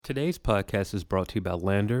Today's podcast is brought to you by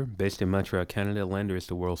Lander. Based in Montreal, Canada, Lander is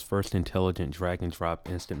the world's first intelligent drag and drop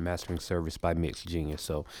instant mastering service by Mix Genius.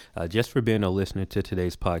 So, just for being a listener to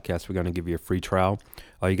today's podcast, we're going to give you a free trial.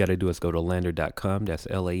 All you got to do is go to lander.com. That's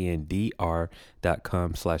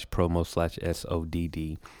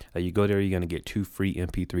LANDR.com/promo/SODD. You go there, you're going to get 2 free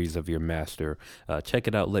MP3s of your master. Check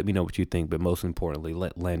it out. Let me know what you think. But most importantly,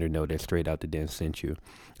 let Lander know that Straight Out the Den sent you.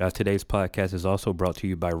 Today's podcast is also brought to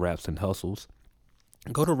you by Raps and Hustles.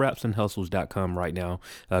 Go to rapsandhustles.com right now.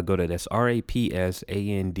 That's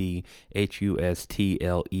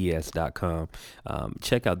rapsandhustles.com.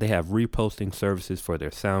 Check out, they have reposting services for their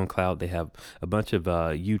SoundCloud. They have a bunch of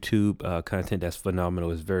YouTube content that's phenomenal.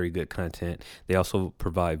 It's very good content. They also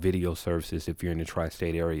provide video services if you're in the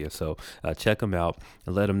tri-state area. So check them out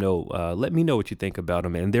and let them know. Let me know what you think about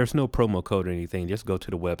them. And there's no promo code or anything. Just go to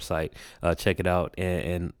the website, check it out,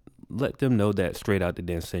 and let them know that Straight Out the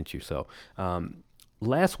Den sent you. So,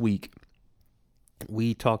 last week,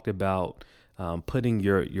 we talked about putting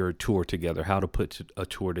your tour together, how to put a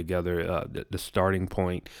tour together, the starting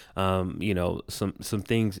point, some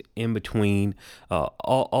things in between,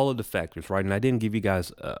 all of the factors, right? And I didn't give you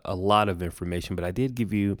guys a lot of information, but I did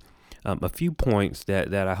give you a few points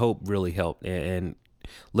that I hope really helped. And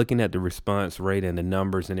looking at the response rate and the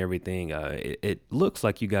numbers and everything, it looks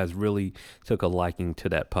like you guys really took a liking to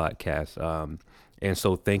that podcast. And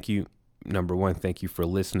so thank you. Number one, thank you for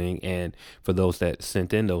listening. And for those that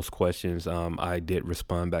sent in those questions, I did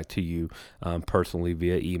respond back to you personally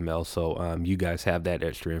via email. So you guys have that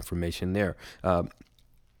extra information there.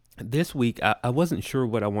 This week, I wasn't sure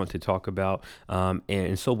what I want to talk about.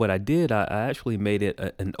 And so what I did, I actually made it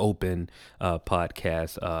an open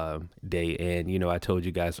podcast day. And, I told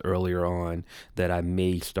you guys earlier on that I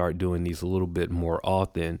may start doing these a little bit more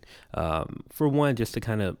often. For one, just to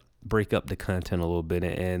kind of break up the content a little bit,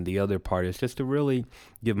 and the other part is just to really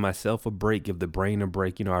give myself a break, give the brain a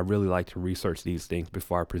break. I really like to research these things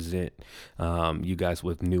before I present you guys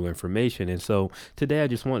with new information. And so today I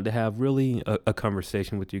just wanted to have really a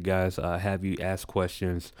conversation with you guys, have you ask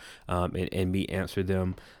questions and me answer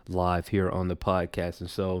them live here on the podcast.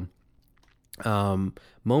 And so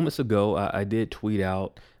moments ago, I did tweet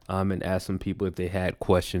out and ask some people if they had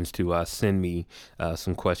questions to send me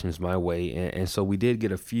some questions my way. And so we did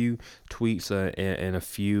get a few tweets and a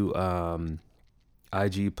few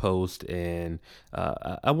IG posts, and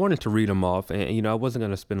I wanted to read them off. And, I wasn't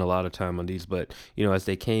going to spend a lot of time on these, but, as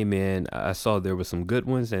they came in, I saw there were some good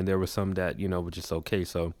ones and there were some that, were just okay.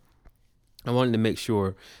 So I wanted to make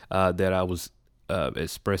sure that I was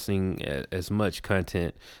expressing as much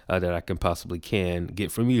content that I can possibly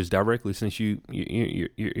get from you directly, since you're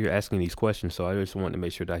asking these questions. So I just want to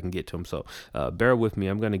make sure that I can get to them. So bear with me.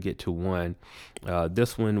 I'm going to get to one.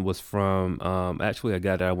 This one was from actually a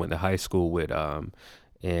guy that I went to high school with,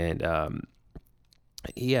 and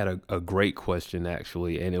he had a great question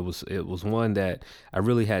actually, and it was one that I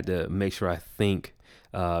really had to make sure I think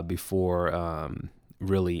before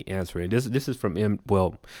really answering. This is from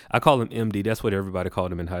I call him MD. That's what everybody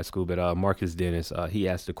called him in high school. But Marcus Dennis, he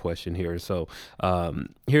asked a question here. So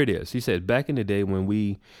here it is. He said, back in the day when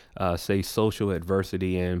we say social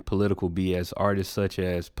adversity and political BS, artists such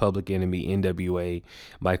as Public Enemy, NWA,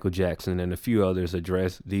 Michael Jackson, and a few others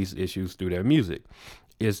address these issues through their music.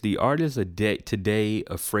 Is the artist today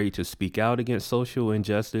afraid to speak out against social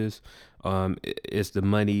injustice? Is the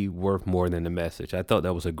money worth more than the message? I thought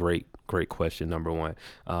that was a great question, number one.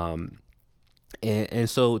 And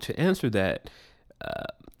so to answer that,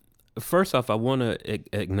 first off, I want to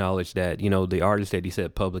acknowledge that, the artists that he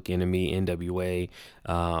said, Public Enemy, NWA,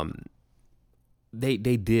 they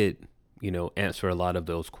did, answer a lot of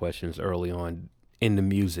those questions early on in the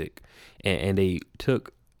music, and they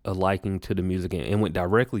took a liking to the music and went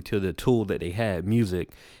directly to the tool that they had, music,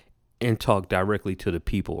 and talked directly to the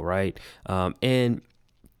people, right? And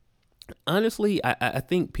honestly, I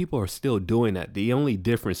think people are still doing that. The only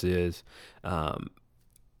difference is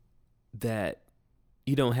that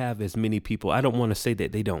you don't have as many people. I don't want to say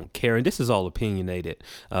that they don't care, and this is all opinionated,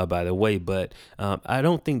 by the way, but I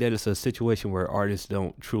don't think that it's a situation where artists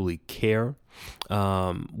don't truly care.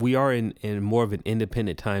 We are in more of an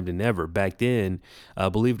independent time than ever. Back then,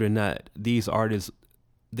 believe it or not, these artists,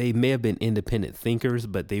 they may have been independent thinkers,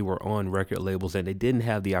 but they were on record labels and they didn't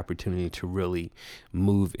have the opportunity to really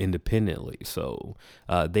move independently. So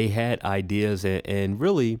they had ideas, and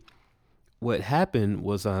really what happened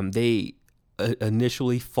was they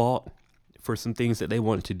initially fought for some things that they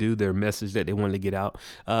wanted to do, their message that they wanted to get out.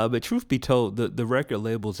 But truth be told, the record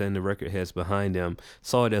labels and the record heads behind them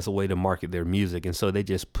saw it as a way to market their music. And so they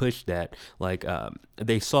just pushed that. Like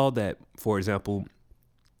they saw that, for example,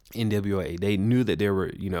 NWA. They knew that there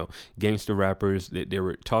were, gangster rappers, that they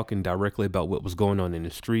were talking directly about what was going on in the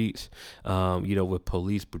streets, with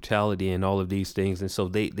police brutality and all of these things. And so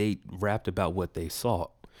they rapped about what they saw,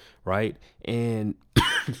 right? And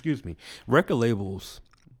excuse me, record labels,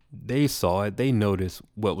 they saw it, they noticed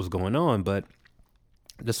what was going on, but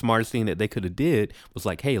the smartest thing that they could have did was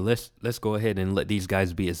like, hey, let's go ahead and let these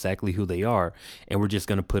guys be exactly who they are, and we're just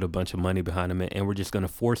going to put a bunch of money behind them, and we're just going to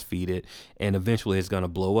force feed it, and eventually it's going to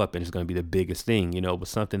blow up, and it's going to be the biggest thing. It was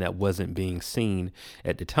something that wasn't being seen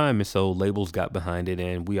at the time, and so labels got behind it,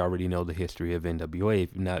 and we already know the history of NWA.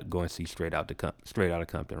 If you're not going to see Straight Out of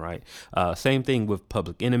Compton, right? Same thing with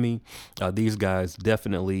Public Enemy. These guys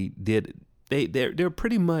definitely did. They're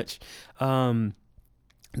pretty much.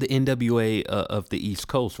 The NWA of the East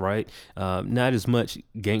Coast, right? Not as much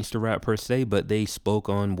gangster rap per se, but they spoke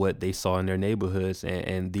on what they saw in their neighborhoods,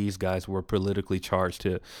 and these guys were politically charged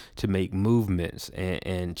to make movements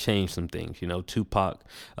and change some things. Tupac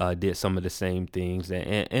did some of the same things,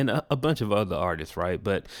 and a bunch of other artists, right?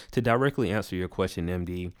 But to directly answer your question,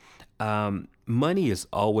 MD, money is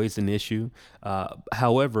always an issue.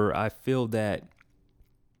 However, I feel that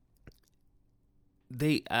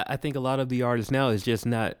I think a lot of the artists now is just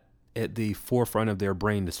not at the forefront of their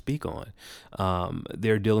brain to speak on.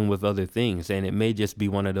 They're dealing with other things, and it may just be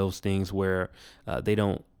one of those things where they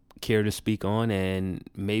don't care to speak on, and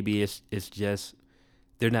maybe it's just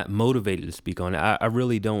they're not motivated to speak on it. I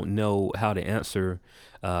really don't know how to answer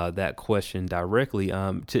that question directly.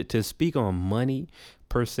 To speak on money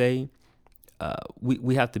per se,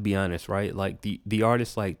 we have to be honest, right? Like the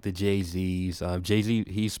artists like the Jay-Z's, Jay-Z,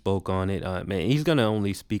 he spoke on it. Man, he's gonna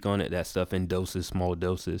only speak on that stuff in doses, small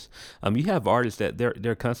doses. You have artists that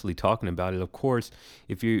they're constantly talking about it. Of course,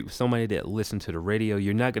 if you're somebody that listens to the radio,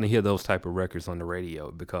 you're not gonna hear those type of records on the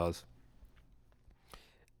radio because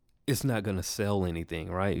it's not going to sell anything,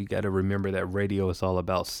 right? You got to remember that radio is all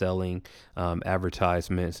about selling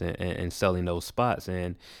advertisements and selling those spots.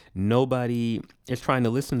 And nobody is trying to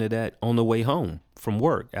listen to that on the way home from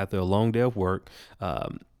work after a long day of work.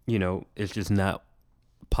 It's just not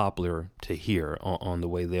popular to hear on the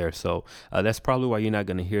way there. So that's probably why you're not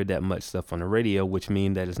going to hear that much stuff on the radio, which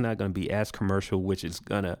means that it's not going to be as commercial, which is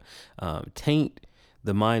going to taint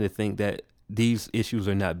the mind to think that these issues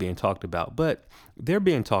are not being talked about, but they're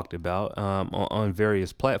being talked about on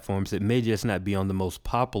various platforms. It may just not be on the most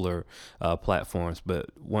popular platforms, but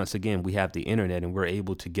once again, we have the internet and we're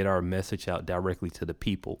able to get our message out directly to the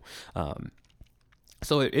people.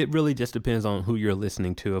 So it really just depends on who you're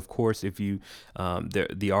listening to. Of course, if you,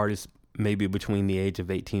 the artists maybe between the age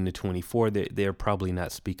of 18 to 24, they're probably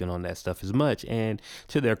not speaking on that stuff as much. And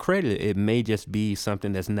to their credit, it may just be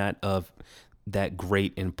something that's not of that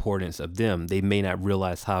great importance of them. They may not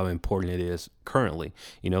realize how important it is currently.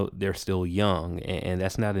 They're still young, and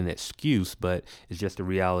that's not an excuse, but it's just the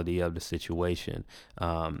reality of the situation.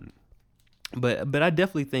 But I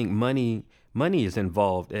definitely think money is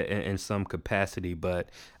involved in some capacity, but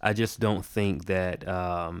I just don't think that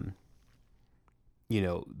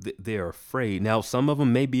they're afraid. Now, some of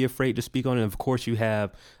them may be afraid to speak on it. Of course, you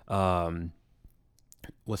have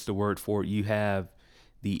what's the word for it? You have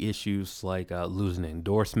the issues like losing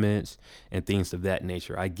endorsements and things of that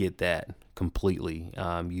nature. I get that completely.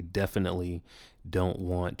 You definitely don't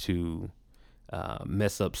want to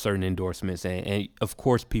mess up certain endorsements. And of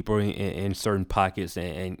course, people are in certain pockets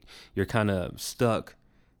and you're kind of stuck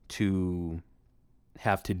to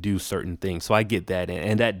have to do certain things. So I get that.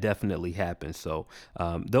 And that definitely happens. So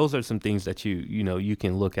those are some things that you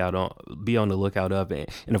can be on the lookout of.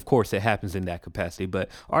 And of course, it happens in that capacity. But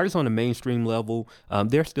artists on the mainstream level,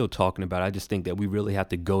 they're still talking about it. I just think that we really have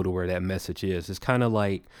to go to where that message is. It's kind of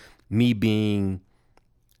like me being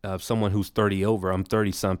someone who's 30 over. I'm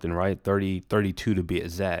 30 something, right? 32 to be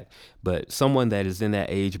exact. But someone that is in that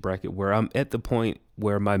age bracket where I'm at the point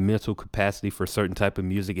where my mental capacity for certain type of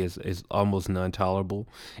music is almost non-tolerable.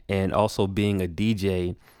 And also being a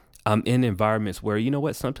DJ, I'm in environments where,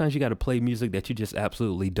 sometimes you got to play music that you just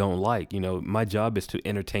absolutely don't like. My job is to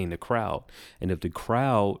entertain the crowd. And if the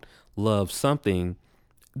crowd loves something,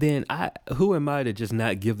 then who am I to just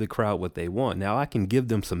not give the crowd what they want? Now I can give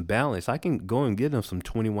them some balance. I can go and give them some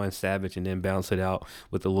 21 Savage and then bounce it out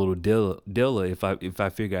with a little Dilla if I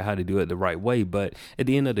figure out how to do it the right way. But at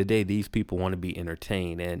the end of the day, these people want to be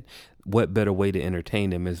entertained, and what better way to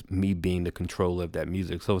entertain them is me being the controller of that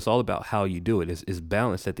music. So it's all about how you do it. It's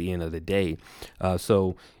balanced at the end of the day.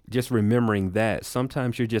 So just remembering that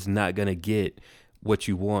sometimes you're just not gonna get what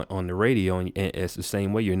you want on the radio, and it's the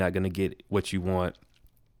same way you're not gonna get what you want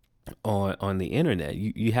on the internet.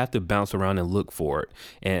 You have to bounce around and look for it.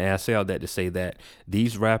 And I say all that to say that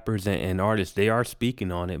these rappers and artists, they are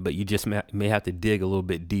speaking on it, but you just may have to dig a little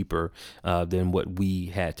bit deeper than what we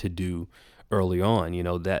had to do early on. You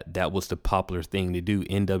know, that was the popular thing to do.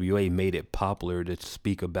 NWA made it popular to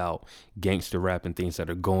speak about gangster rap and things that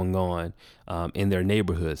are going on in their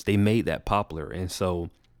neighborhoods. They made that popular. And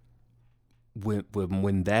so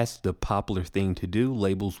when that's the popular thing to do,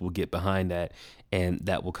 labels will get behind that, and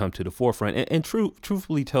that will come to the forefront. And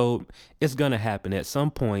truthfully told, it's gonna happen at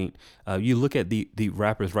some point. You look at the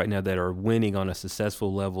rappers right now that are winning on a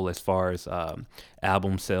successful level as far as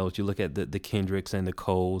album sales. You look at the Kendricks and the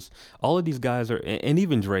Coles. All of these guys are, and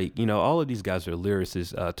even Drake. You know, all of these guys are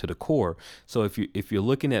lyricists to the core. So if you're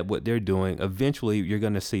looking at what they're doing, eventually you're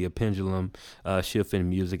gonna see a pendulum shift in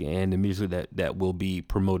music, and the music that will be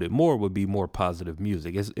promoted more will be more positive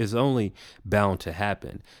music. It's only bound to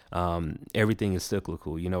happen. Everything is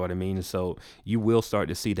cyclical, you know what I mean? And so you will start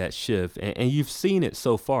to see that shift, and you've seen it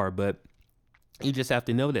so far, but you just have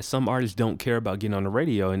to know that some artists don't care about getting on the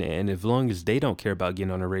radio, and as long as they don't care about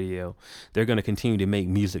getting on the radio, they're going to continue to make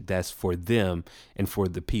music that's for them and for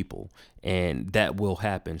the people, and that will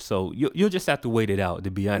happen. So you'll just have to wait it out, to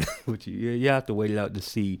be honest with you. You have to wait it out to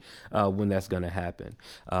see when that's going to happen.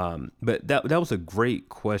 But that was a great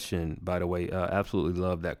question, by the way. Absolutely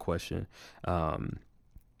love that question.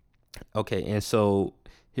 Okay, and so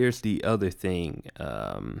here's the other thing.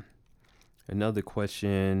 Another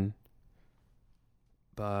question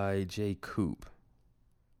by Jay Coop.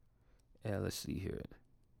 Yeah, let's see here.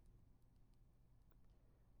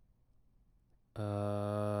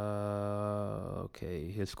 Okay,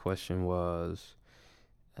 his question was.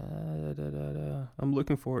 I'm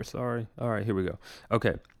looking for it. Sorry. All right, here we go.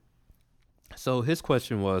 Okay. So his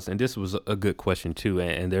question was, and this was a good question too,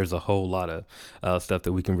 and there's a whole lot of stuff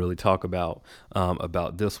that we can really talk about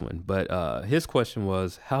this one. But his question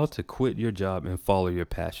was how to quit your job and follow your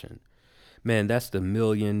passion. Man, that's the $1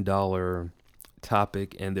 million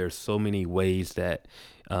topic, and there's so many ways that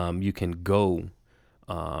you can go.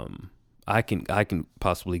 I can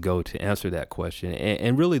possibly go to answer that question,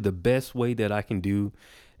 and really the best way that I can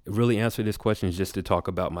really answer this question is just to talk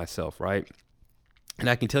about myself, right? And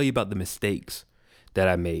I can tell you about the mistakes that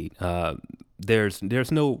I made.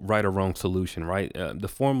 There's no right or wrong solution, right? The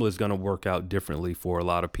formula is going to work out differently for a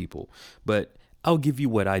lot of people, but I'll give you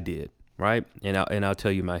what I did, right? And I'll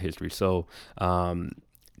tell you my history. So,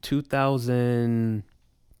 2000,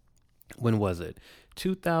 when was it?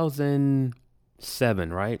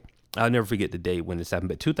 2007, right? I'll never forget the date when this happened,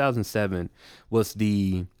 but 2007 was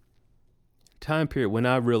the time period when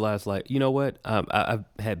I realized, like, you know what, I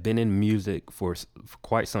had been in music for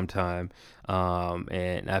quite some time,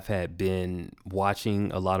 and I've had been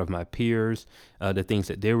watching a lot of my peers, the things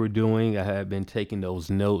that they were doing. I had been taking those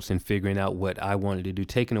notes and figuring out what I wanted to do,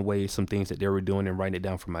 taking away some things that they were doing and writing it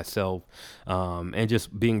down for myself, and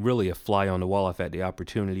just being really a fly on the wall. I've had the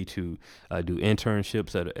opportunity to do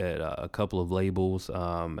internships at a couple of labels.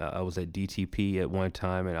 I was at DTP at one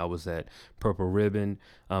time, and I was at Purple Ribbon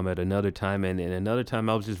at another time, and another time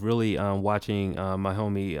I was just really watching my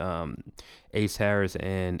homie Ace Harris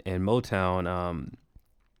and Motown,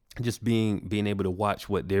 just being able to watch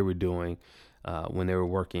what they were doing when they were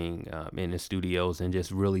working in the studios, and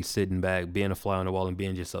just really sitting back, being a fly on the wall and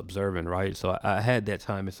being just observant, right? So I had that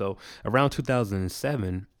time, and so around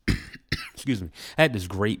 2007. Excuse me, I had this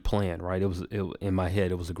great plan, right? In my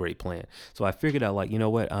head, it was a great plan. So I figured out, like, you know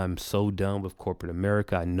what? I'm so done with corporate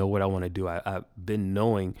America. I know what I want to do. I've been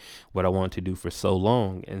knowing what I want to do for so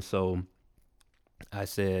long. And so I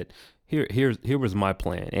said, here was my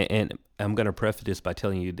plan. And I'm going to preface this by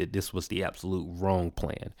telling you that this was the absolute wrong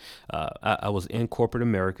plan. I was in corporate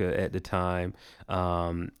America at the time,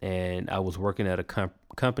 and I was working at a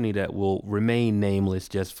company that will remain nameless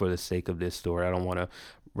just for the sake of this story. I don't want to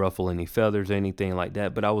ruffle any feathers or anything like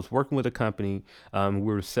that, but I was working with a company. We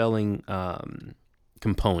were selling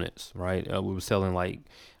components, right? We were selling like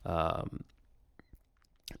don't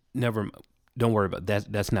worry about that.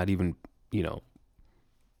 That's not even,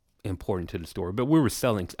 important to the story, but we were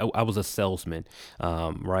selling. I was a salesman,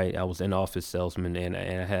 right? I was an office salesman, and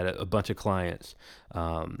I had a bunch of clients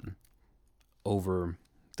over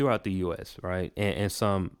throughout the U.S., right, and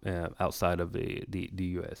some outside of the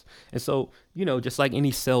U.S. And so, just like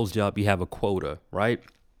any sales job, you have a quota, right?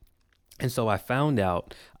 And so I found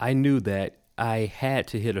out, I knew that I had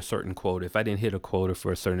to hit a certain quota. If I didn't hit a quota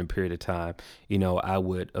for a certain period of time, I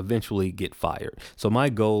would eventually get fired. So my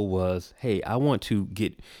goal was, hey, I want to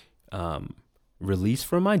get released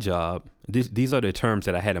from my job, these are the terms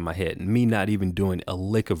that I had in my head, me not even doing a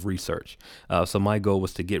lick of research. So my goal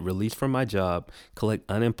was to get released from my job, collect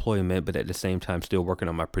unemployment, but at the same time still working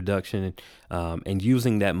on my production, and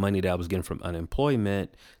using that money that I was getting from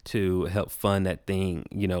unemployment to help fund that thing,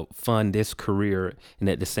 fund this career, and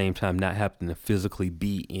at the same time not having to physically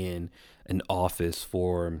be in an office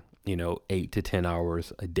for 8 to 10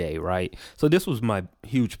 hours a day, right? So this was my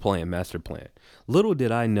huge plan, master plan. Little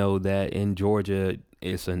did I know that in Georgia,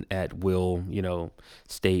 it's an at will,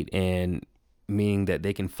 state, and meaning that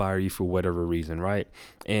they can fire you for whatever reason, right?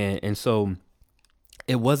 And so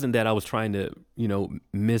it wasn't that I was trying to,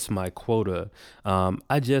 miss my quota.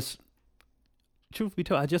 I just truth be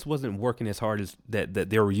told, I just wasn't working as hard as that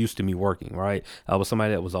they were used to me working, right? I was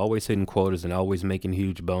somebody that was always hitting quotas and always making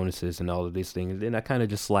huge bonuses and all of these things. And then I kind of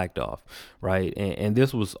just slacked off, right? And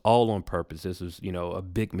this was all on purpose. This was, a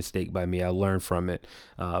big mistake by me. I learned from it.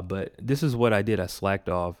 But this is what I did. I slacked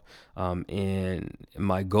off. And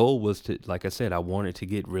my goal was to, like I said, I wanted to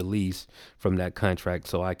get released from that contract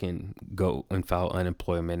so I can go and file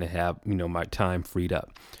unemployment and have, my time freed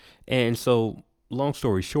up. And so, long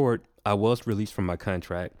story short, I was released from my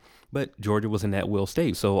contract, but Georgia was in that will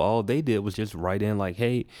state. So all they did was just write in like,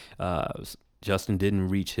 hey, Justin didn't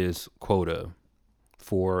reach his quota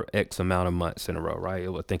for X amount of months in a row, right?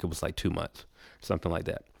 I think it was like 2 months, something like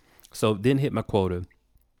that. So didn't hit my quota,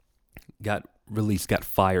 got released, got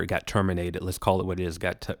fired, got terminated. Let's call it what it is.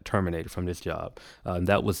 Got terminated from this job.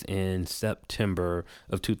 That was in September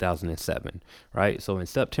of 2007, right? So in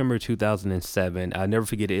September 2007, I'll never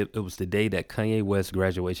forget it. It was the day that Kanye West's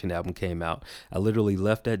Graduation album came out. I literally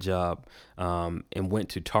left that job and went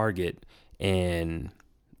to Target and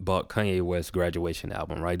bought Kanye West's Graduation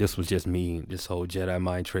album, right? This was just me, this whole Jedi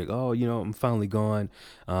mind trick. Oh, I'm finally gone.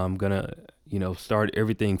 I'm gonna, start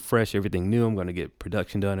everything fresh, everything new. I'm gonna get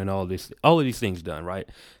production done and all of these things done, right?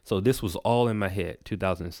 So this was all in my head,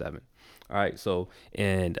 2007. All right, so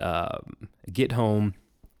and get home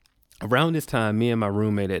around this time. Me and my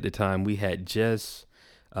roommate at the time, we had just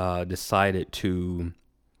decided to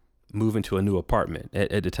move into a new apartment.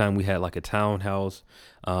 At the time, we had like a townhouse,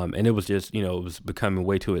 and it was just, it was becoming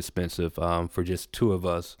way too expensive for just two of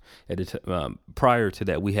us. Prior to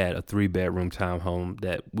that, we had a 3-bedroom townhome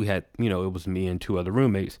that we had, it was me and 2 other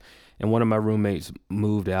roommates, and one of my roommates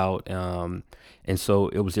moved out, and so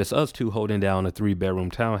it was just us 2 holding down a 3-bedroom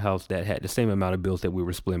townhouse that had the same amount of bills that we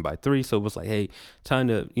were splitting by 3. So it was like, hey, time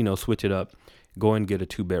to, switch it up. Go and get a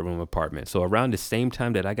 2-bedroom apartment. So around the same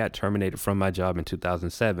time that I got terminated from my job in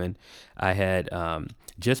 2007, I had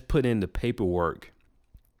just put in the paperwork,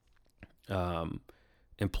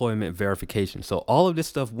 employment verification. So all of this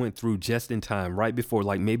stuff went through just in time, right before,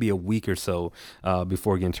 like maybe a week or so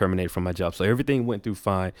before getting terminated from my job. So everything went through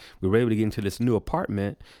fine. We were able to get into this new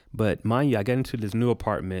apartment, but mind you, I got into this new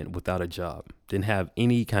apartment without a job. Didn't have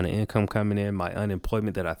any kind of income coming in. My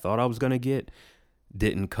unemployment that I thought I was going to get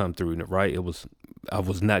didn't come through, right? I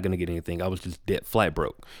was not going to get anything. I was just dead flat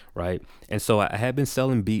broke, right? And so I had been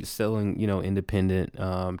selling beats, selling, independent,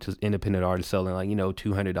 to independent artists, selling like,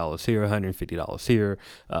 $200 here, $150 here,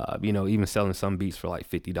 even selling some beats for like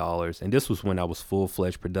 $50. And this was when I was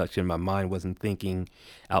full-fledged production. My mind wasn't thinking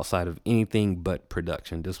outside of anything but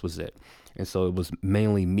production. This was it. And so it was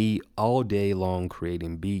mainly me all day long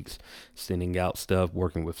creating beats, sending out stuff,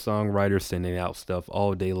 working with songwriters, sending out stuff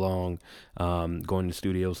all day long, going to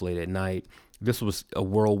studios late at night. This was a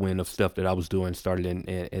whirlwind of stuff that I was doing, started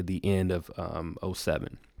at the end of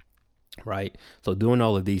 07, right? So doing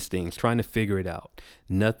all of these things, trying to figure it out.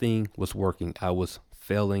 Nothing was working. I was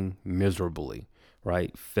failing miserably,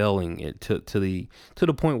 right? Failing it to the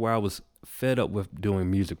point where I was fed up with doing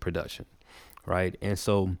music production, right? And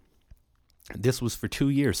so this was for 2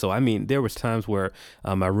 years. So, I mean, there was times where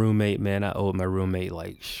my roommate, man, I owed my roommate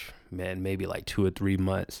maybe like 2 or 3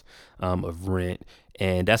 months of rent.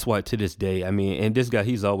 And that's why to this day, I mean, and this guy,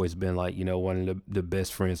 he's always been like, one of the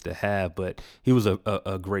best friends to have. But he was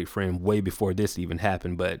a great friend way before this even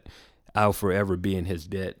happened. But I'll forever be in his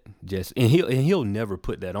debt. And he'll never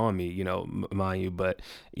put that on me, mind you. But,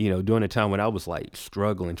 during a time when I was like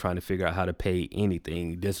struggling, trying to figure out how to pay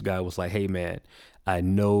anything, this guy was like, hey, man, I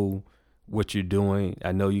know what you're doing.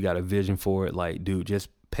 I know you got a vision for it. Like, dude, just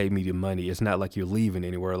pay me the money. It's not like you're leaving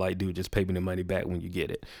anywhere. Like, dude, just pay me the money back when you get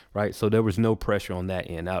it. Right. So there was no pressure on that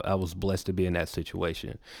end. I was blessed to be in that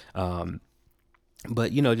situation.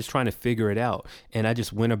 But, just trying to figure it out. And I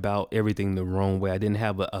just went about everything the wrong way. I didn't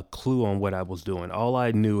have a clue on what I was doing. All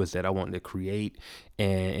I knew is that I wanted to create.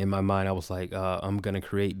 And in my mind, I was like, I'm going to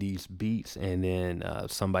create these beats and then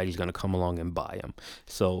somebody's going to come along and buy them.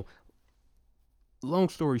 So long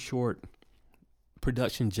story short,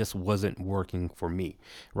 production just wasn't working for me,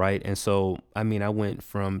 right? And so, I mean, I went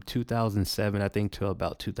from 2007, I think, to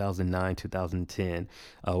about 2009, 2010,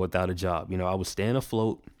 without a job. I was staying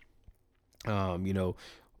afloat, um, you know,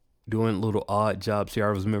 doing little odd jobs here.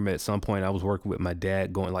 I was remember at some point I was working with my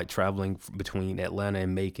dad, going like traveling between Atlanta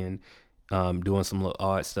and Macon, doing some little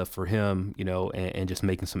odd stuff for him, and just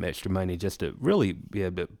making some extra money just to really be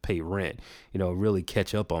able to pay rent, really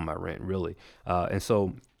catch up on my rent, really. And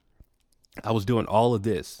so I was doing all of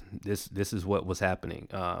this. This is what was happening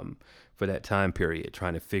for that time period,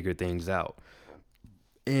 trying to figure things out.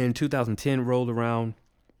 And 2010 rolled around,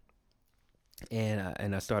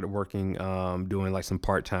 and I started working, doing like some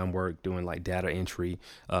part time work, doing like data entry,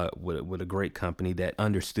 with a great company that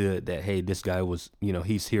understood that, hey, this guy was,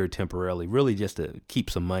 he's here temporarily, really just to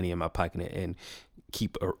keep some money in my pocket and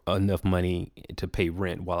keep enough money to pay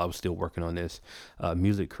rent while I was still working on this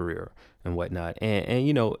music career and whatnot.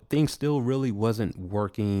 And things still really wasn't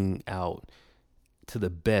working out to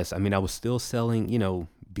the best. I mean, I was still selling,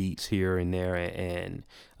 beats here and there, and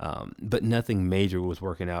but nothing major was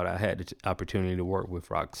working out. I had the opportunity to work with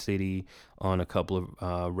Rock City on a couple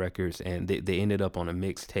of records, and they ended up on a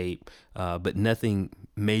mixtape, but nothing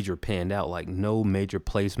major panned out. Like no major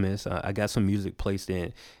placements. I got some music placed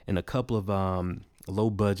in a couple of low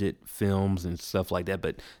budget films and stuff like that,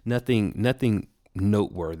 but nothing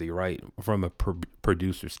noteworthy, right? From a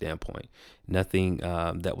producer standpoint, nothing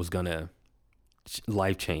that was gonna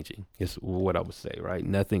life changing is what I would say, right?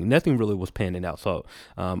 Nothing really was panning out. So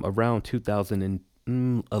around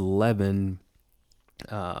 2011,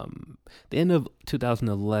 the end of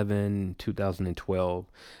 2011, 2012,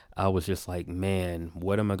 I was just like, man,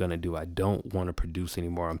 what am I going to do? I don't want to produce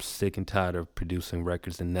anymore. I'm sick and tired of producing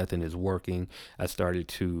records and nothing is working. I started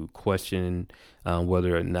to question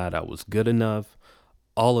whether or not I was good enough.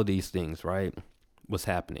 All of these things, right, was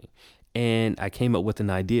happening. And I came up with an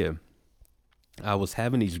idea. I was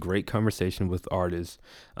having these great conversations with artists,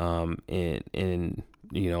 in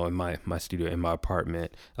my studio, in my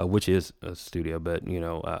apartment, which is a studio, but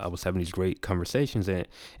I was having these great conversations, and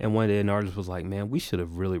one day an artist was like, man, we should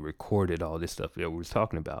have really recorded all this stuff that we was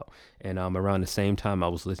talking about. And around the same time I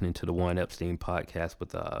was listening to the One Epstein podcast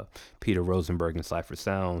with Peter Rosenberg and Cypher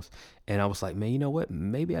Sounds, and I was like, man, you know what,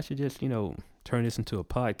 maybe I should just turn this into a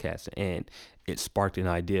podcast. And it sparked an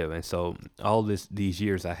idea. And so all these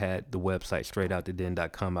years I had the website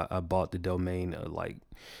straightouttheden.com. I bought the domain like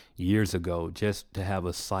years ago just to have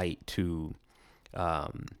a site to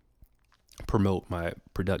promote my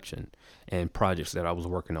production and projects that I was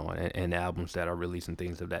working on, and albums that I released and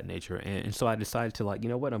things of that nature. And so I decided to, like, you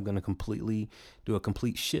know what, I'm going to do a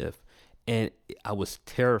complete shift. And I was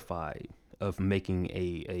terrified of making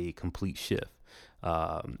a complete shift,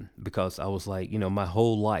 because I was like, my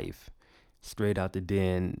whole life, Straight Out the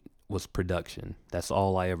Den was production. That's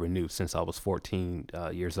all I ever knew since I was 14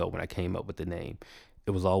 years old when I came up with the name.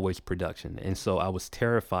 It was always production. And so I was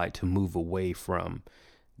terrified to move away from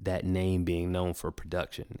that name being known for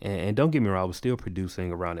production. And don't get me wrong, I was still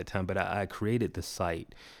producing around that time, but I created the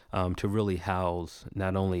site to really house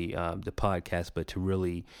not only the podcast, but to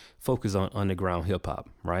really focus on underground hip hop,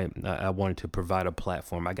 right? I wanted to provide a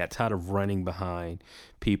platform. I got tired of running behind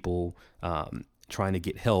people, trying to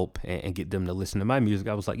get help and get them to listen to my music.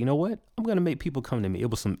 I was like, you know what? I'm going to make people come to me. It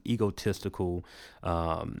was some egotistical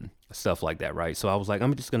stuff like that, right? So I was like,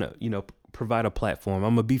 I'm just going to, provide a platform.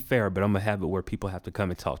 I'm going to be fair, but I'm going to have it where people have to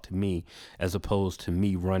come and talk to me as opposed to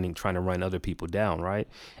me trying to run other people down, right?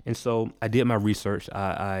 And so I did my research.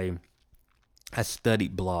 I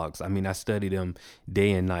studied blogs. I mean, I studied them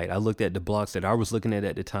day and night. I looked at the blogs that I was looking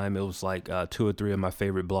at the time. It was like 2 or 3 of my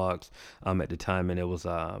favorite blogs at the time, and it was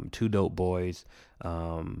Two Dope Boys.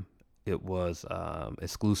 It was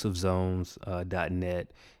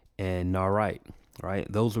exclusivezones.net and Gnarright. Right,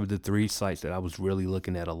 those were the 3 sites that I was really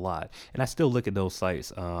looking at a lot, and I still look at those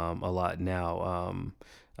sites a lot now.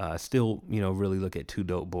 Still, really look at Two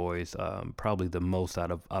Dope Boys, probably the most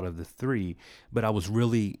out of the 3. But I was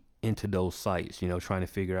really into those sites, trying to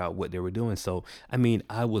figure out what they were doing. So, I mean,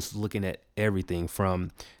 I was looking at everything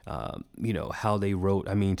from, how they wrote,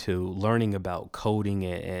 to learning about coding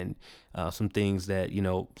and some things that,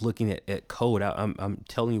 looking at code. I'm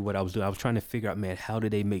telling you what I was doing. I was trying to figure out, man, how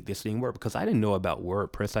did they make this thing work? Because I didn't know about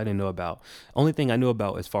WordPress. I didn't know about, only thing I knew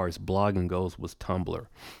about as far as blogging goes was Tumblr.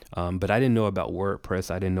 But I didn't know about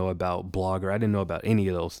WordPress. I didn't know about Blogger. I didn't know about any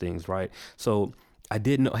of those things, right? So I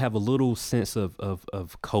did have a little sense of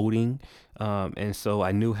coding, and so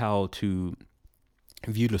I knew how to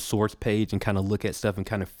view the source page and kind of look at stuff and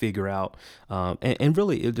kind of figure out, and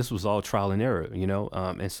really this was all trial and error,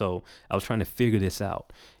 and so I was trying to figure this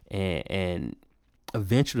out, and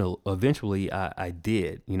eventually I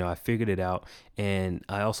did, I figured it out, and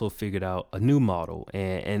I also figured out a new model,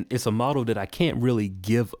 and it's a model that I can't really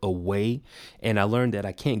give away. And I learned that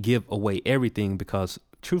I can't give away everything because,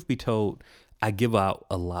 truth be told, I give out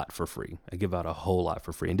a lot for free. I give out a whole lot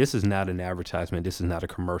for free. And this is not an advertisement. This is not a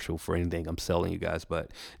commercial for anything I'm selling you guys,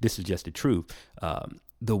 but this is just the truth.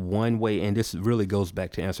 The one way, and this really goes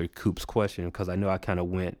back to answer Coop's question, because I know I kind of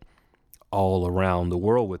went all around the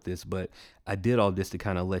world with this, but I did all this to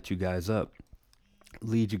kind of lead you guys to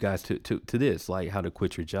this, like how to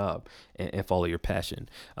quit your job and follow your passion.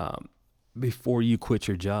 Before you quit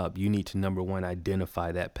your job, you need to, number one,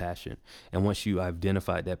 identify that passion. And once you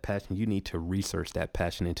identified that passion, you need to research that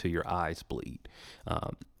passion until your eyes bleed.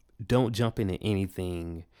 Don't jump into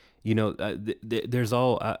anything. I'm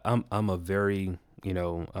a very,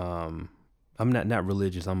 I'm not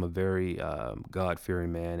religious. I'm a very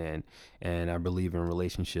God-fearing man, and I believe in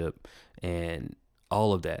relationship and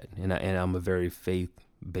all of that. And I'm a very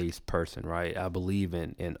faith-based person, right? I believe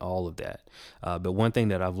in all of that. But one thing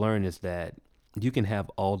that I've learned is that you can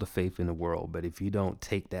have all the faith in the world, but if you don't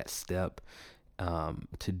take that step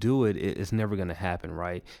to do it, it's never going to happen,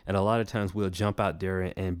 right? And a lot of times we'll jump out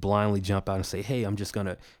there and blindly jump out and say, hey, I'm just going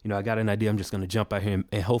to, I got an idea. I'm just going to jump out here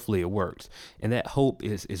and hopefully it works. And that hope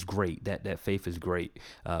is great. That faith is great.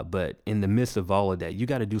 But in the midst of all of that, you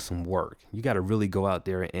got to do some work. You got to really go out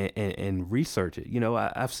there and research it.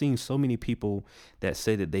 I've seen so many people that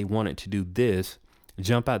say that they wanted to do this,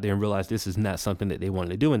 jump out there and realize this is not something that they wanted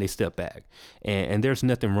to do, and they step back. And there's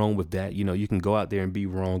nothing wrong with that. You can go out there and be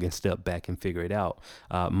wrong and step back and figure it out.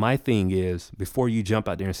 My thing is, before you jump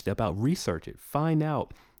out there and step out, research it. Find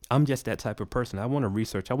out. I'm just that type of person. I want to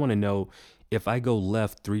research. I want to know if I go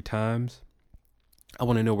left 3 times, I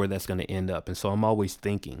want to know where that's going to end up. And so I'm always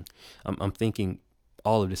thinking. I'm thinking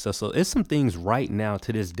all of this stuff. So it's some things right now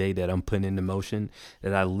to this day that I'm putting into motion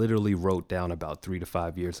that I literally wrote down about 3 to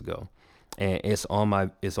 5 years ago. And it's on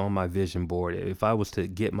my vision board. If I was to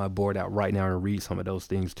get my board out right now and read some of those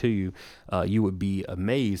things to you, you would be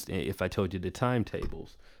amazed if I told you the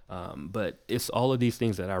timetables. But it's all of these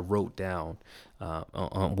things that I wrote down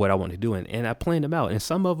on what I want to do, and I planned them out. And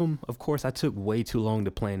some of them, of course, I took way too long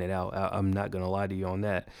to plan it out. I'm not going to lie to you on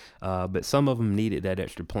that. But some of them needed that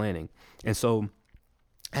extra planning. And so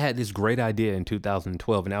I had this great idea in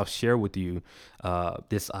 2012, and I'll share with you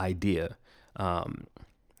this idea.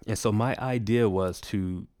 And so my idea was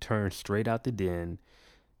to turn Straight Out the Den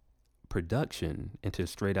production into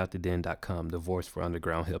straightouttheden.com, the voice for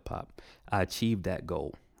underground hip hop. I achieved that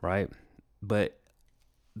goal, right? But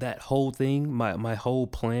that whole thing, my whole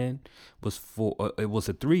plan was it was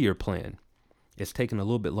a 3-year plan. It's taken a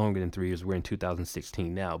little bit longer than 3 years. We're in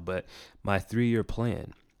 2016 now, but my 3-year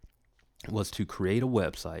plan was to create a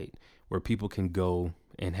website where people can go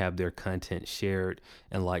and have their content shared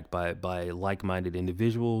and liked by like-minded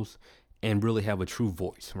individuals, and really have a true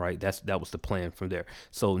voice, right? That was the plan from there.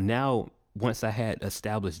 So now, once I had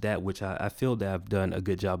established that, which I feel that I've done a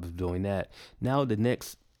good job of doing that, now the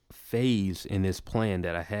next phase in this plan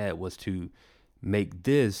that I had was to make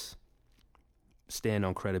this stand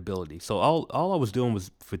on credibility. So all I was doing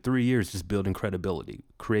was, for 3 years, just building credibility,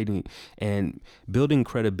 creating and building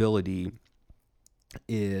credibility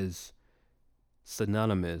is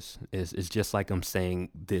synonymous, is just like I'm saying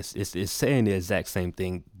this. It's saying the exact same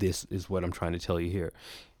thing. This is what I'm trying to tell you here.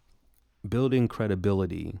 Building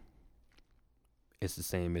credibility is the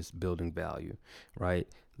same as building value, right?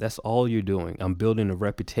 That's all you're doing. I'm building a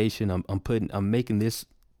reputation. I'm making this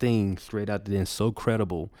thing Straight Out the Den so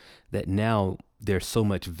credible that now there's so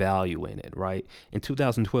much value in it, right? In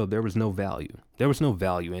 2012, there was no value. There was no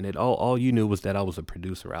value in it. All you knew was that I was a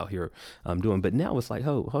producer out here doing. But now it's like,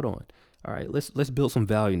 hold on. All right, let's build some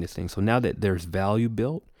value in this thing. So now that there's value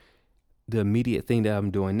built, the immediate thing that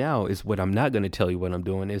I'm doing now is what I'm not going to tell you what I'm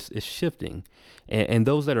doing is shifting. And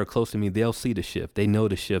those that are close to me, they'll see the shift. They know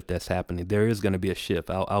the shift that's happening. There is going to be a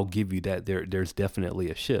shift. I'll give you that. There's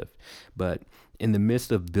definitely a shift. But in the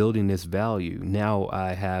midst of building this value, now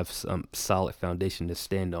I have some solid foundation to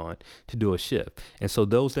stand on to do a shift. And so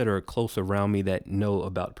those that are close around me that know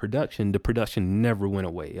about production, the production never went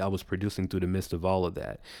away. I was producing through the midst of all of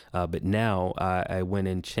that. But now I went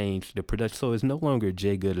and changed the production. So it's no longer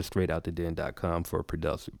jgood or straightouttheden.com for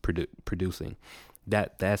producing.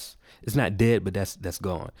 That's it's not dead, but that's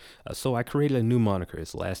gone. So I created a new moniker.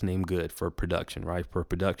 It's Last Name Good for production, right? For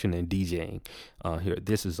production and DJing. Here,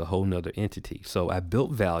 this is a whole nother entity. So I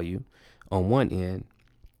built value on one end,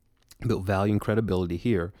 built value and credibility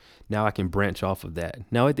here. Now I can branch off of that.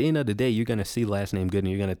 Now at the end of the day, you're going to see Last Name Good and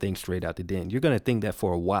you're going to think Straight Out the Den. You're going to think that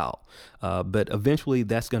for a while, but eventually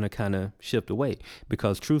that's going to kind of shift away,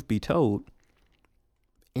 because truth be told,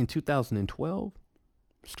 In 2012,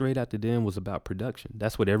 Straight Out the Den was about production.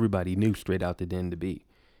 That's what everybody knew Straight Out the Den to be.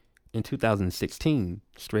 In 2016,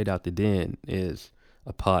 Straight Out the Den is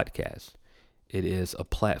a podcast. It is a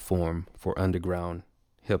platform for underground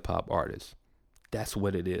hip hop artists. That's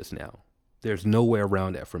what it is now. There's no way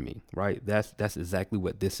around that for me, right? That's exactly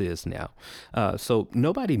what this is now. So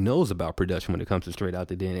nobody knows about production when it comes to Straight Out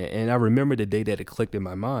the Den. And I remember the day that it clicked in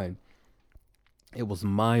my mind. It was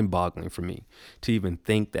mind-boggling for me to even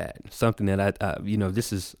think that something that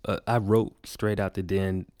I wrote Straight Out the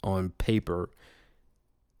Den on paper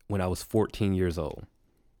when I was 14 years old.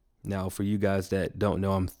 Now, for you guys that don't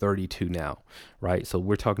know, I'm 32 now, right? So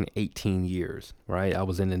we're talking 18 years, right? I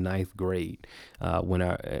was in the ninth grade it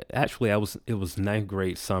was ninth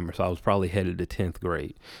grade summer, so I was probably headed to 10th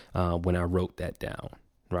grade when I wrote that down,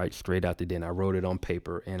 right? Straight Out the Den. I wrote it on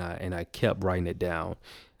paper and I kept writing it down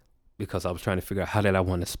because I was trying to figure out how did I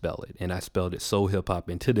want to spell it. And I spelled it so hip hop.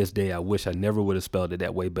 And to this day, I wish I never would have spelled it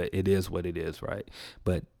that way, but it is what it is, right?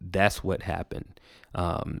 But that's what happened.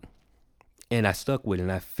 And I stuck with it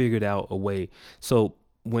and I figured out a way. So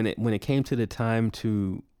when it came to the time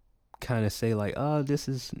to kind of say like, oh, this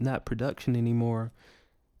is not production anymore,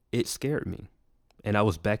 it scared me. And I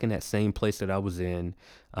was back in that same place that I was in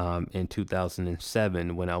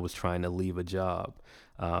 2007 when I was trying to leave a job.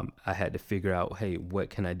 I had to figure out, hey, what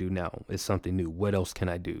can I do now? It's something new. What else can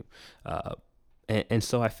I do? And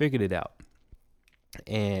so I figured it out.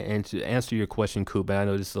 And to answer your question, Coop, I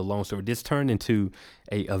know this is a long story. This turned into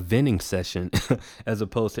a venting session as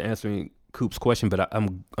opposed to answering Coop's question. But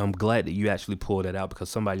I'm glad that you actually pulled that out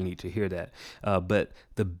because somebody needs to hear that. But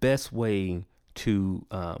the best way to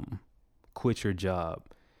quit your job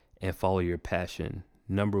and follow your passion,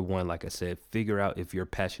 number one, like I said, figure out if your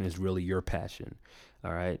passion is really your passion.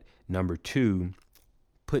 All right. Number two,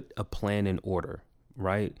 put a plan in order,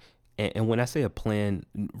 right? And when I say a plan,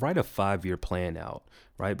 write a 5-year plan out,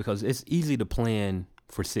 right? Because it's easy to plan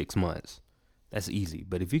for 6 months. That's easy.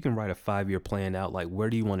 But if you can write a 5-year plan out, like where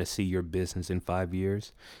do you want to see your business in 5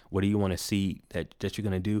 years? What do you want to see that you're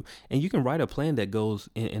going to do? And you can write a plan that goes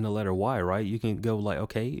in the letter Y, right? You can go like,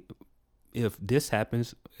 okay, if this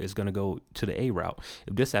happens, it's going to go to the A route.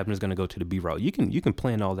 If this happens, it's going to go to the B route. You can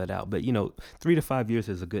plan all that out. But, 3 to 5 years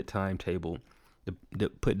is a good timetable to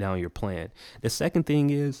put down your plan. The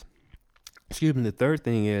third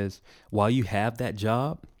thing is, while you have that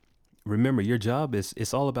job, remember your job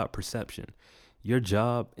it's all about perception. Your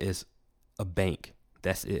job is a bank.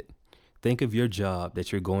 That's it. Think of your job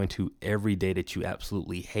that you're going to every day that you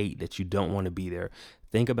absolutely hate, that you don't want to be there.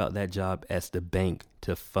 Think about that job as the bank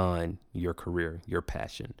to fund your career, your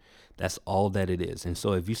passion. That's all that it is. And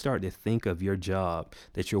so if you start to think of your job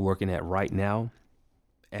that you're working at right now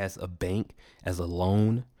as a bank, as a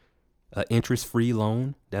loan, an interest-free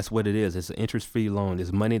loan, that's what it is. It's an interest-free loan.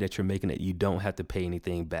 It's money that you're making that you don't have to pay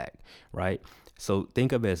anything back, right? So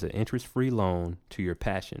think of it as an interest-free loan to your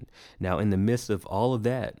passion. Now, in the midst of all of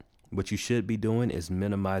that, what you should be doing is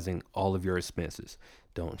minimizing all of your expenses.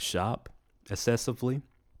 Don't shop excessively.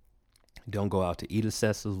 Don't go out to eat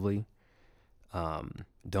excessively.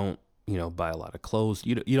 Don't, buy a lot of clothes.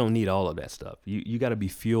 You don't need all of that stuff. You got to be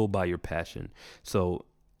fueled by your passion. So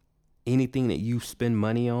anything that you spend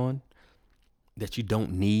money on that you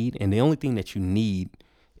don't need, and the only thing that you need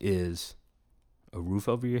is a roof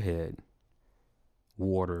over your head,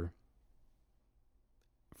 water,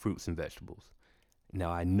 fruits and vegetables. Now,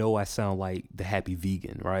 I know I sound like the happy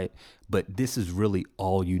vegan, right? But this is really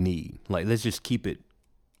all you need. Like, let's just keep it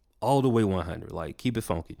all the way 100. Like, keep it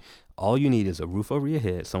funky. All you need is a roof over your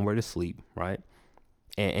head, somewhere to sleep, right?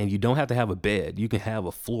 And you don't have to have a bed. You can have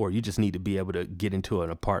a floor. You just need to be able to get into an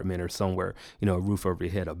apartment or somewhere, a roof over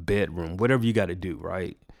your head, a bedroom, whatever you got to do,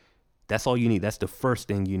 right? That's all you need. That's the first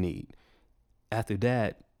thing you need. After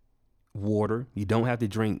that, water. You don't have to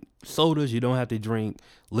drink sodas. You don't have to drink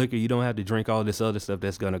liquor. You don't have to drink all this other stuff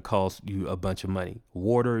that's going to cost you a bunch of money.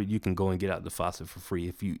 Water, you can go and get out the faucet for free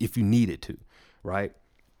if you needed to, right?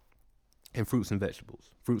 And fruits and vegetables.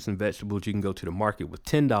 Fruits and vegetables, you can go to the market with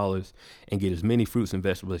 $10 and get as many fruits and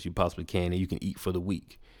vegetables as you possibly can, and you can eat for the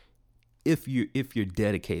week. If you're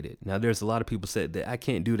dedicated. Now, there's a lot of people said that I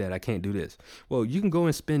can't do that. I can't do this. Well, you can go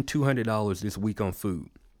and spend $200 this week on food,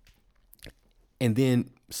 and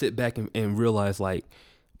then sit back and realize, like,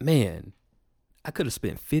 man, I could have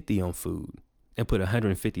spent $50 on food and put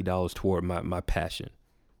 $150 toward my passion.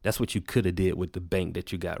 That's what you could have did with the bank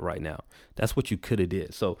that you got right now. That's what you could have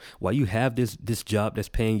did. So while you have this job that's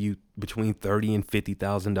paying you between $30,000 and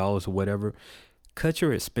 $50,000 or whatever, cut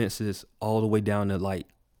your expenses all the way down to like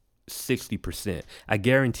 60%. I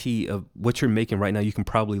guarantee of what you're making right now, you can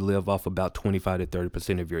probably live off about 25 to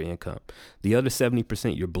 30% of your income. The other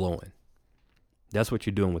 70% you're blowing. That's what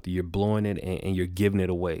you're doing with it. You're blowing it and you're giving it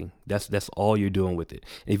away. That's all you're doing with it.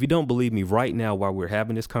 And if you don't believe me right now, while we're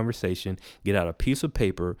having this conversation, get out a piece of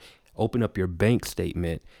paper, open up your bank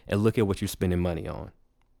statement, and look at what you're spending money on.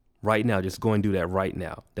 Right now, just go and do that right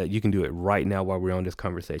now. That you can do it right now while we're on this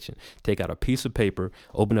conversation. Take out a piece of paper,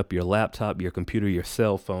 open up your laptop, your computer, your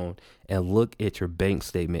cell phone, and look at your bank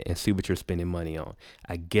statement and see what you're spending money on.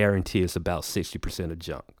 I guarantee it's about 60% of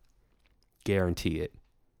junk. Guarantee it.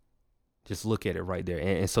 Just look at it right there.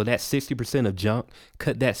 And so that 60% of junk,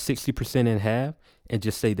 cut that 60% in half and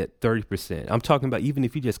just say that 30%. I'm talking about even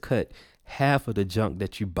if you just cut half of the junk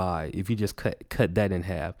that you buy, if you just cut that in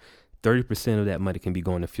half, 30% of that money can be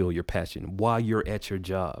going to fuel your passion while you're at your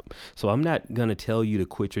job. So I'm not going to tell you to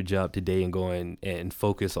quit your job today and go in and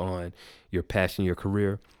focus on your passion, your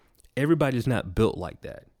career. Everybody's not built like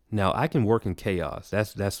that. Now, I can work in chaos.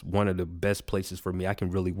 That's one of the best places for me. I can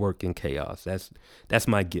really work in chaos. That's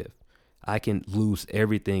my gift. I can lose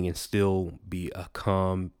everything and still be a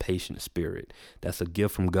calm, patient spirit. That's a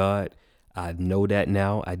gift from God. I know that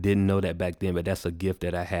now. I didn't know that back then, but that's a gift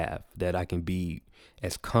that I have, that I can be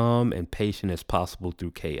as calm and patient as possible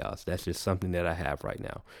through chaos. That's just something that I have right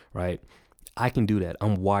now, right? I can do that.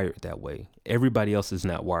 I'm wired that way. Everybody else is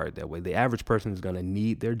not wired that way. The average person is going to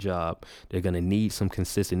need their job. They're going to need some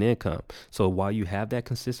consistent income. So while you have that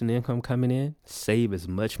consistent income coming in, save as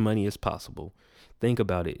much money as possible. Think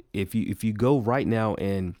about it. If you go right now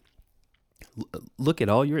and look at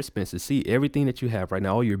all your expenses, see everything that you have right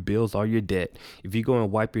now, all your bills, all your debt. If you go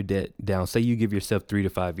and wipe your debt down, say you give yourself 3 to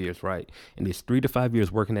 5 years, right? And it's 3 to 5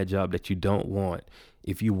 years working that job that you don't want.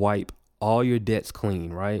 If you wipe all your debts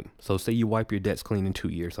clean, right? So say you wipe your debts clean in 2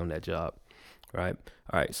 years on that job, right?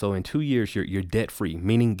 All right. So in 2 years, you're debt free,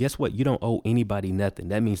 meaning guess what? You don't owe anybody nothing.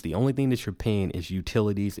 That means the only thing that you're paying is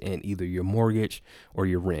utilities and either your mortgage or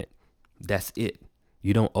your rent. That's it.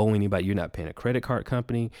 You don't owe anybody. You're not paying a credit card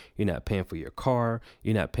company. You're not paying for your car.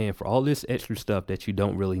 You're not paying for all this extra stuff that you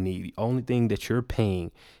don't really need. The only thing that you're paying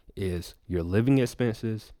is your living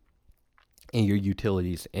expenses and your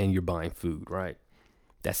utilities, and you're buying food, right?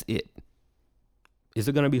 That's it. Is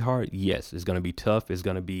it going to be hard? Yes. It's going to be tough. It's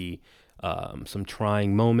going to be some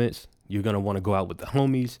trying moments. You're going to want to go out with the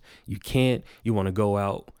homies. You can't. You want to go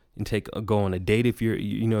out and go on a date if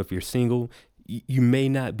you're single. You may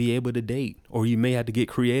not be able to date, or you may have to get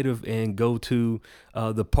creative and go to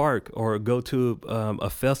the park or go to a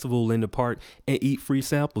festival in the park and eat free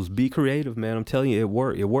samples. Be creative, man. I'm telling you, it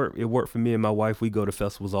worked. It worked for me and my wife. We go to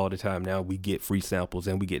festivals all the time now. We get free samples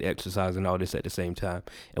and we get exercise and all this at the same time.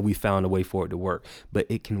 And we found a way for it to work. But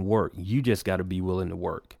it can work. You just got to be willing to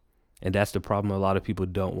work. And that's the problem. A lot of people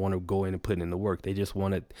don't want to go in and put in the work. They just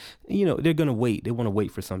want to, they're going to wait. They want to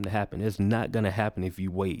wait for something to happen. It's not going to happen if you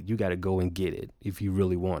wait. You got to go and get it if you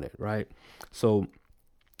really want it, right? So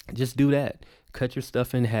just do that. Cut your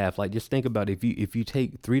stuff in half. Like, just think about it. If you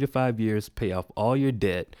take 3 to 5 years, pay off all your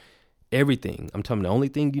debt, everything. I'm talking the only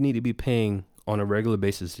thing you need to be paying on a regular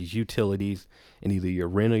basis is utilities and either your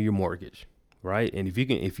rent or your mortgage, right? And if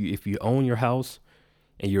you own your house,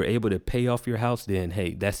 and you're able to pay off your house, then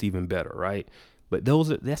hey, that's even better, right? But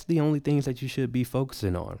that's the only things that you should be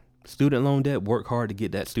focusing on. Student loan debt, work hard to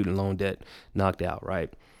get that student loan debt knocked out,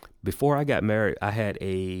 right? Before I got married, I had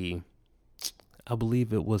I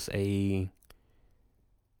believe it was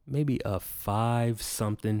maybe a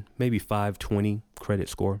 520 credit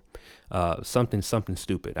score, something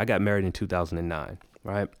stupid. I got married in 2009,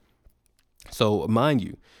 right? So mind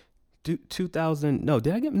you, I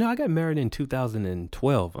got married in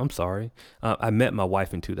 2012. I'm sorry. I met my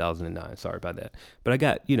wife in 2009. Sorry about that. But I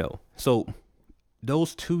got, so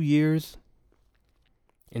those 2 years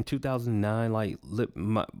in 2009,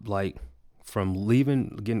 from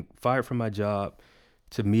getting fired from my job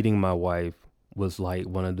to meeting my wife was like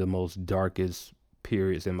one of the most darkest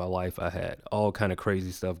periods in my life I had. All kind of crazy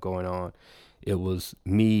stuff going on. It was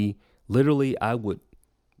me, literally, I would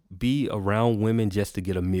be around women just to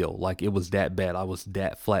get a meal. Like, it was that bad. I was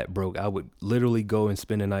that flat broke. I would literally go and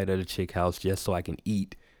spend a night at a chick house just so I can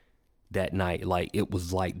eat that night. Like, it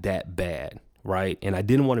was like that bad, right? And I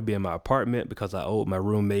didn't want to be in my apartment because I owed my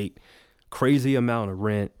roommate crazy amount of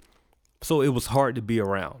rent. So it was hard to be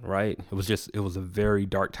around, right? It was a very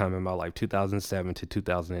dark time in my life. 2007 to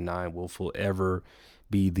 2009 will forever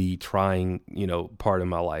be the trying, part of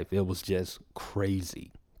my life. It was just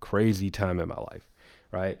crazy time in my life.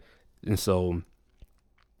 Right. And so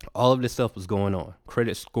all of this stuff was going on.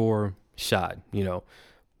 Credit score shot,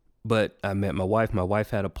 But I met my wife. My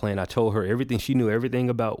wife had a plan. I told her everything. She knew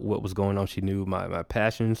everything about what was going on. She knew my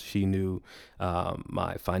passions. She knew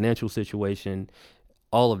my financial situation,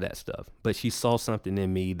 all of that stuff. But she saw something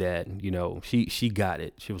in me that, she got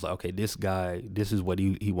it. She was like, okay, this guy, this is what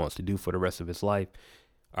he wants to do for the rest of his life.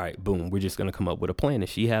 All right, boom, we're just going to come up with a plan. And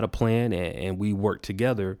she had a plan, and we worked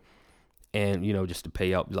together. And, just to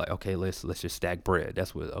pay out, like, okay, let's just stack bread.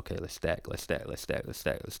 That's what, okay, let's stack.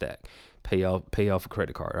 Pay off a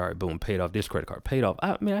credit card. All right, boom, paid off this credit card, paid off.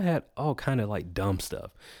 I mean, I had all kind of like dumb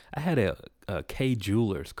stuff. I had a K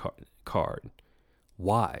Jewelers card.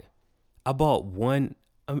 Why? I bought one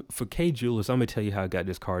for K Jewelers. I'm gonna tell you how I got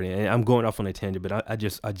this card in. And I'm going off on a tangent, but I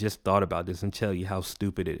just thought about this and tell you how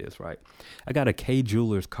stupid it is, right? I got a K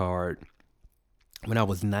Jewelers card when I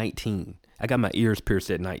was 19. I got my ears pierced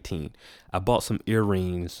at 19. I bought some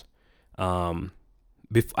earrings. I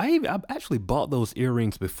actually bought those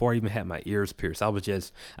earrings before I even had my ears pierced. I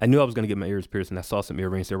knew I was going to get my ears pierced, and I saw some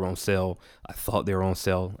earrings. They were on sale. I thought they were on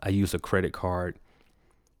sale. I used a credit card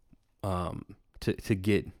to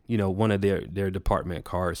get, one of their department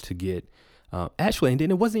cards to get, and then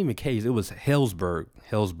it wasn't even K's. It was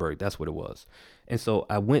Hellsberg. That's what it was. And so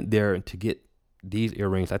I went there to get these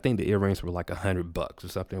earrings. I think the earrings were like $100 or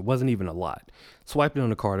something. It wasn't even a lot. Swiped it on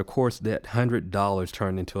the card. Of course, that $100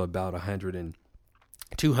 turned into about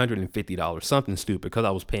 $250, something stupid, because I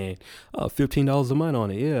was paying $15 a month on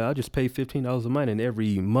it. Yeah, I just paid $15 a month, and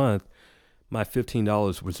every month my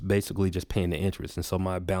 $15 was basically just paying the interest, and so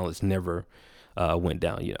my balance never went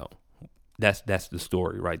down. That's the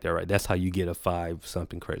story right there. Right, that's how you get a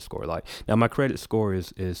 5-something credit score. Like, now my credit score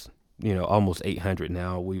is almost 800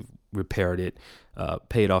 now. We've repaired it,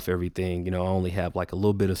 paid off everything. I only have like a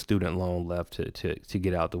little bit of student loan left to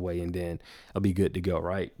get out the way, and then I'll be good to go,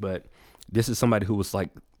 right? But this is somebody who was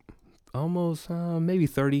like almost maybe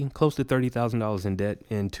close to $30,000 in debt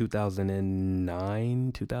in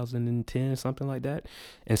 2009, 2010, something like that.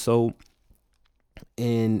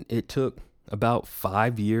 And it took about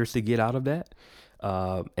 5 years to get out of that.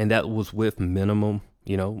 And that was with minimum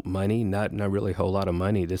money, not really a whole lot of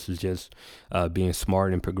money. This is just being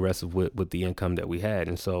smart and progressive with the income that we had.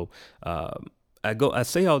 And so I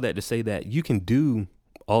say all that to say that you can do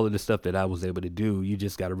all of the stuff that I was able to do. You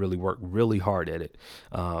just got to really work really hard at it.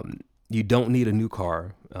 You don't need a new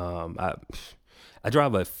car. I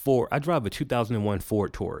drive a 2001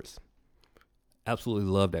 Ford Taurus. Absolutely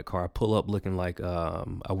love that car. I pull up looking like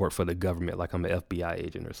I work for the government, like I'm an FBI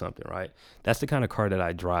agent or something, right? That's the kind of car that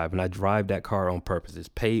I drive, and I drive that car on purpose. It's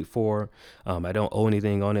paid for. I don't owe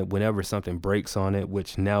anything on it. Whenever something breaks on it,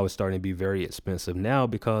 which now is starting to be very expensive now,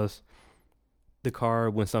 because the car,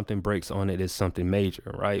 when something breaks on it, is something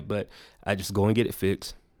major, right? But I just go and get it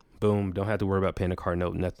fixed. Boom. Don't have to worry about paying a car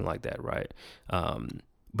note, nothing like that, right?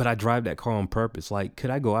 But I drive that car on purpose. Like, could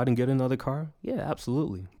I go out and get another car? Yeah,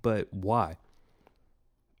 absolutely. But why?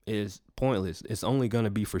 Is pointless. It's only going to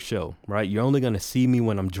be for show, right? You're only going to see me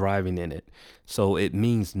when I'm driving in it. So it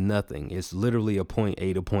means nothing. It's literally a point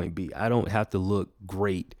A to point B. I don't have to look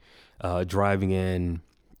great driving in,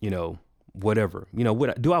 whatever.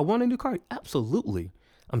 Do I want a new car? Absolutely.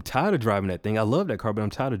 I'm tired of driving that thing. I love that car, but I'm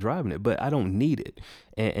tired of driving it, but I don't need it.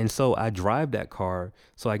 And so I drive that car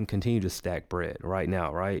so I can continue to stack bread right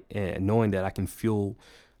now, right? And knowing that I can fuel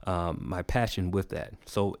my passion with that.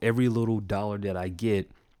 So every little dollar that I get,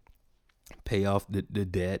 pay off the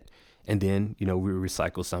debt, and then we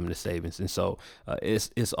recycle some of the savings. And so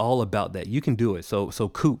it's all about that. You can do it. So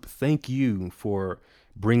Coop, thank you for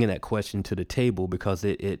bringing that question to the table, because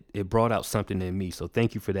it brought out something in me. So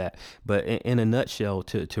thank you for that. But in a nutshell,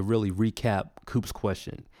 to really recap Coop's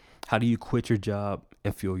question, how do you quit your job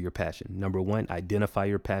and fuel your passion? Number 1, identify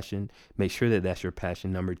your passion. Make sure that that's your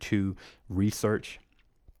passion. Number 2, research.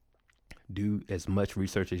 Do as much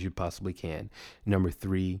research as you possibly can. Number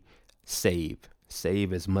 3,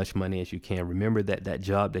 save as much money as you can. Remember that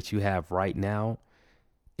job that you have right now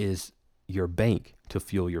is your bank to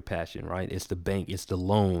fuel your passion, right? It's the bank, it's the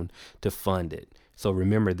loan to fund it. So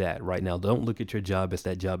remember that right now. Don't look at your job as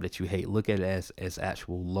that job that you hate. Look at it as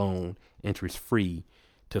actual loan, interest free,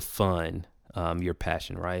 to fund your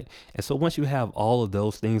passion, right? And so once you have all of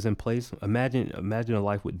those things in place, imagine a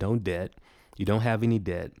life with no debt. You don't have any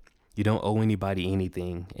debt. You don't owe anybody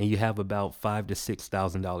anything, and you have about $5,000 to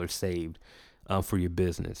 $6,000 saved for your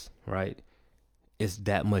business, right? It's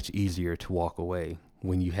that much easier to walk away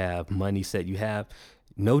when you have money set. You have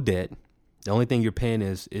no debt. The only thing you're paying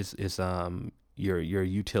is your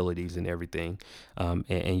utilities and everything,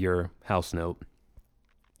 and your house note,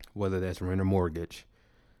 whether that's rent or mortgage.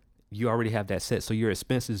 you already have that set. So your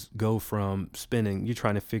expenses go from spending, you're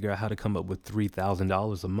trying to figure out how to come up with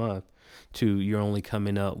 $3,000 a month to you're only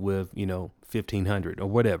coming up with, 1,500 or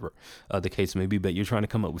whatever the case may be. But you're trying to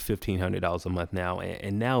come up with $1,500 a month now.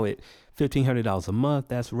 And now $1,500 a month,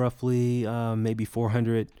 that's roughly maybe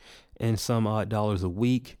 400 and some odd dollars a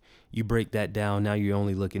week. You break that down. Now you're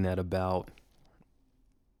only looking at about,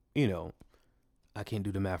 I can't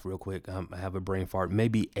do the math real quick. I have a brain fart.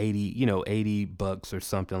 Maybe 80 bucks or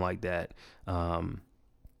something like that.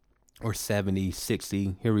 Or 70,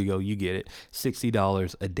 60. Here we go. You get it.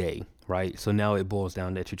 $60 a day, right? So now it boils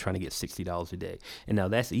down that you're trying to get $60 a day. And now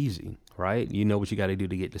that's easy, right? You know what you got to do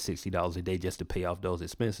to get to $60 a day just to pay off those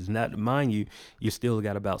expenses. Now, mind you, you still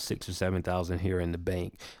got about 6,000 or 7,000 here in the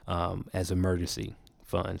bank as emergency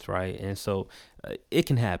funds, right? And so it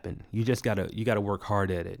can happen. You gotta work hard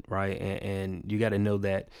at it, right? And you got to know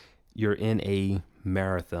that you're in a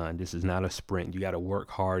marathon. This is not a sprint. You got to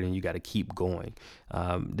work hard and you got to keep going.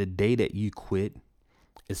 The day that you quit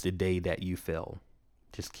is the day that you fail.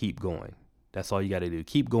 Just keep going. That's all you got to do.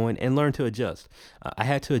 Keep going and learn to adjust. I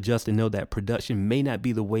had to adjust and know that production may not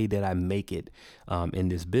be the way that I make it in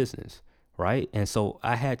this business, right? And so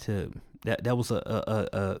I had to. That was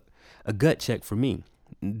a gut check for me.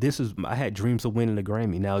 I had dreams of winning a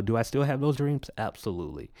Grammy. Now, do I still have those dreams?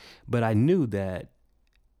 Absolutely. But I knew that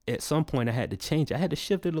at some point I had to change. I had to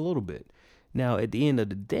shift it a little bit. Now, at the end of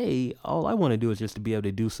the day, all I want to do is just to be able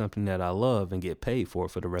to do something that I love and get paid for it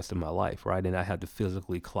for the rest of my life, right? And I have to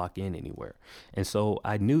physically clock in anywhere. And so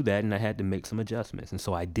I knew that, and I had to make some adjustments. And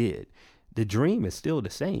so I did. The dream is still the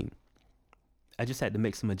same. I just had to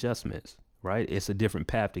make some adjustments, right? It's a different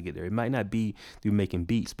path to get there. It might not be through making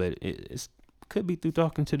beats, but it's could be through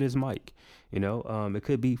talking to this mic, it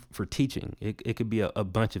could be for teaching. It could be a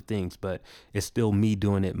bunch of things, but it's still me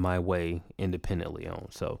doing it my way independently on.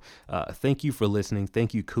 So thank you for listening.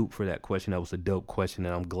 Thank you, Coop, for that question. That was a dope question,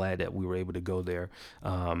 and I'm glad that we were able to go there.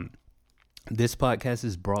 This podcast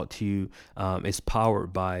is brought to you, it's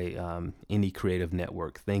powered by Any Creative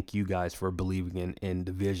Network. Thank you guys for believing in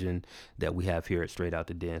the vision that we have here at Straight Out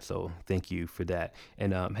the Den. So thank you for that.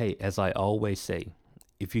 And hey, as I always say,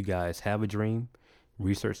 if you guys have a dream,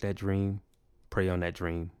 research that dream, pray on that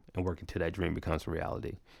dream, and work until that dream becomes a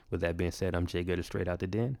reality. With that being said, I'm Jay Gooder, Straight Out the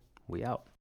Den. We out.